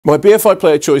My BFI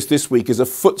player choice this week is a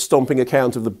foot-stomping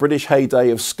account of the British heyday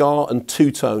of ska and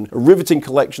two-tone, a riveting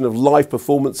collection of live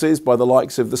performances by the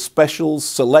likes of The Specials,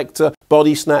 Selector,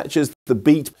 Body Snatchers, The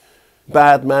Beat,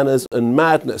 Bad Manners and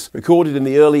Madness, recorded in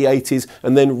the early 80s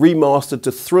and then remastered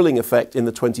to thrilling effect in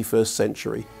the 21st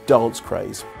century. Dance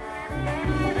Craze.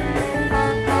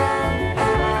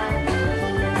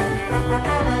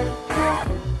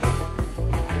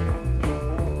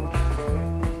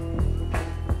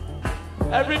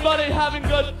 Everybody having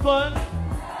good fun?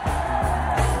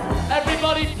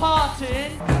 Everybody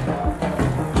partying?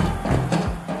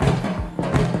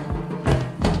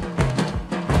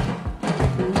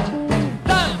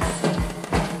 Dance!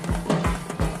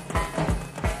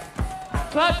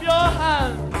 Clap your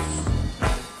hands!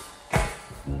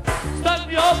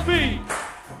 Stamp your feet!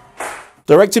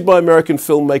 Directed by American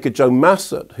filmmaker Joe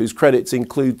Massett, whose credits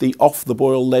include the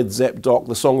off-the-boil Led Zepp doc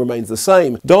The Song Remains the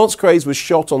Same, Dance Craze was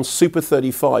shot on Super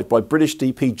 35 by British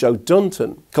DP Joe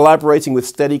Dunton, collaborating with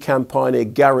Steadicam pioneer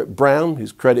Garrett Brown,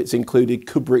 whose credits included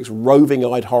Kubrick's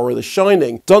roving-eyed horror The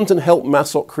Shining. Dunton helped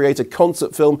Massett create a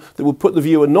concert film that would put the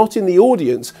viewer not in the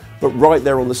audience, but right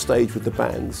there on the stage with the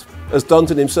bands. As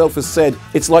Dunton himself has said,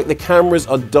 it's like the cameras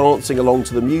are dancing along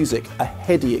to the music, a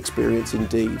heady experience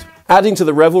indeed. Adding to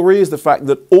the revelry is the fact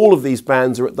that all of these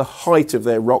bands are at the height of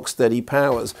their rock-steady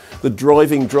powers, the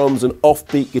driving drums and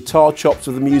offbeat guitar chops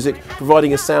of the music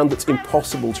providing a sound that's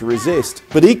impossible to resist.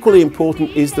 But equally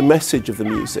important is the message of the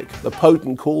music, the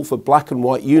potent call for black and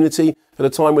white unity at a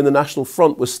time when the National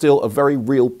Front was still a very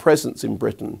real presence in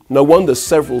Britain. No wonder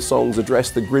several songs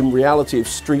address the grim reality of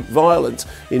street violence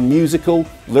in musical,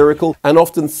 lyrical and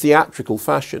often theatrical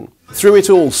fashion. Through it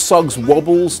all, Suggs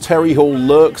wobbles, Terry Hall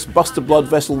lurks, Buster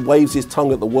Bloodvessel waves his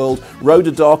tongue at the world,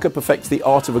 Rhoda Darker perfects the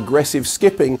art of aggressive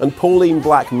skipping, and Pauline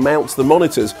Black mounts the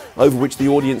monitors, over which the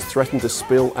audience threaten to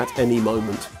spill at any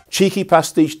moment. Cheeky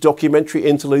pastiche documentary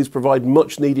interludes provide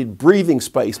much needed breathing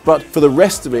space, but for the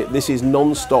rest of it, this is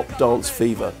non-stop dance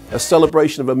fever, a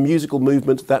celebration of a musical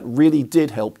movement that really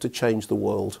did help to change the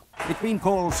world. It's been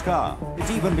called ska, it's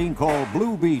even been called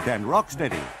blue beat and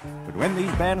rocksteady. But when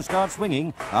these bands start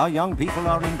swinging, our young people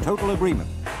are in total agreement.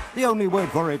 The only word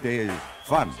for it is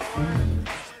fun.